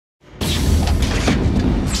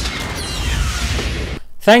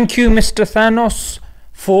Thank you, Mr. Thanos,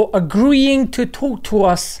 for agreeing to talk to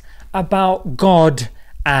us about God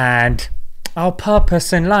and our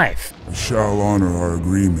purpose in life. We shall honor our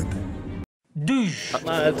agreement.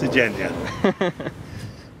 That's a genius.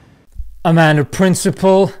 A man of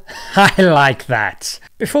principle. I like that.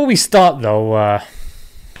 Before we start though,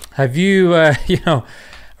 have you,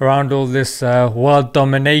 around all this world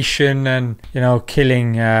domination and,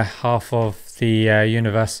 killing half of the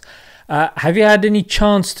universe, have you had any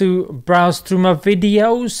chance to browse through my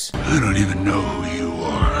videos? I don't even know who you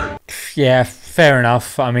are. Yeah, fair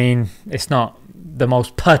enough. I mean, it's not the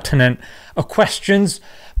most pertinent of questions.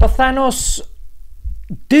 But Thanos,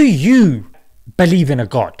 do you believe in a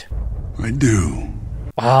god? I do.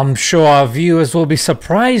 I'm sure our viewers will be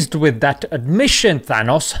surprised with that admission,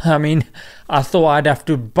 Thanos. I mean, I thought I'd have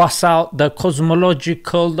to bust out the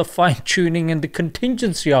cosmological, the fine-tuning and the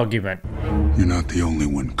contingency argument. You're not the only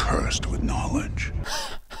one cursed with knowledge.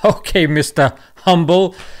 Okay, Mr.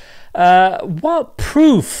 Humble. What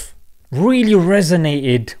proof really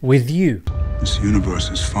resonated with you? This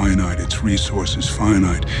universe is finite, its resources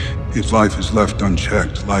finite. If life is left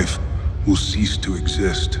unchecked, life will cease to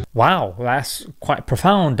exist. Wow, that's quite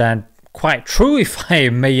profound and quite true, if I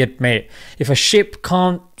may admit. If a ship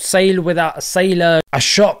can't sail without a sailor, a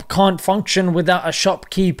shop can't function without a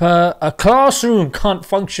shopkeeper, a classroom can't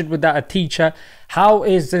function without a teacher, how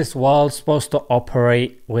is this world supposed to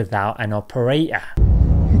operate without an operator?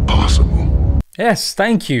 Impossible. Yes,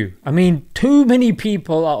 thank you. I mean, too many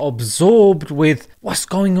people are absorbed with what's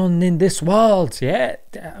going on in this world, yeah?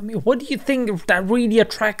 I mean, what do you think that really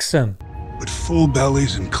attracts them? With full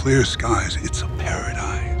bellies and clear skies, it's a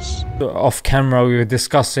paradise. Off camera, we were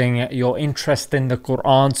discussing your interest in the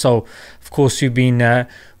Quran. So, of course, you've been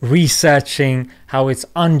researching how it's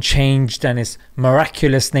unchanged and its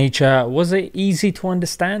miraculous nature. Was it easy to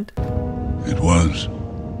understand? It was.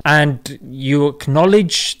 And you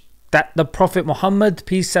acknowledge that the Prophet Muhammad,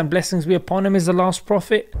 peace and blessings be upon him, is the last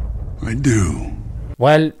prophet? I do.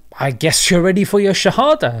 Well, I guess you're ready for your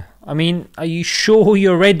Shahada. I mean, are you sure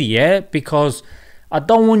you're ready, yeah? Because I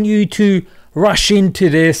don't want you to rush into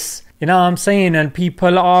this, you know what I'm saying? And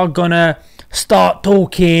people are gonna start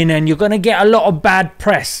talking and you're gonna get a lot of bad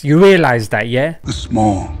press. You realize that, yeah? A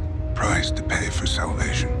small price to pay for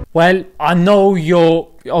salvation. Well, I know you're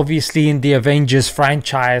obviously in the Avengers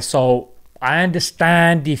franchise, so I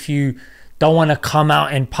understand if you don't want to come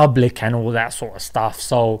out in public and all that sort of stuff.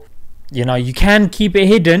 So, you can keep it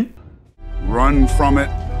hidden. Run from it,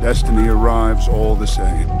 destiny arrives all the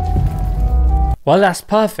same. Well, that's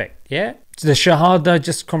perfect, yeah? The Shahada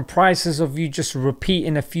just comprises of you just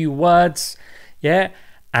repeating a few words, yeah?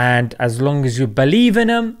 And as long as you believe in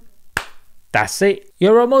them, that's it.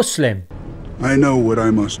 You're a Muslim. I know what I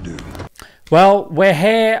must do. Well, we're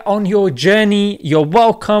here on your journey. You're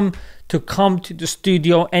welcome to come to the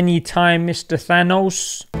studio anytime, Mr.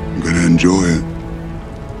 Thanos. I'm gonna enjoy it.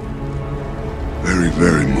 Very,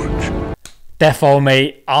 very much. Defo,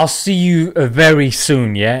 mate. I'll see you very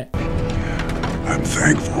soon, yeah? I'm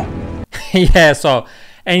thankful. Yeah, so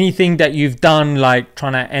anything that you've done, like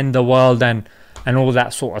trying to end the world and all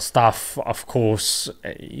that sort of stuff, of course,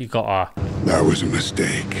 you gotta... That was a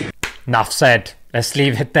mistake. Enough said. Let's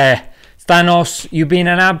leave it there. Thanos, you've been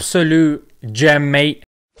an absolute gem, mate.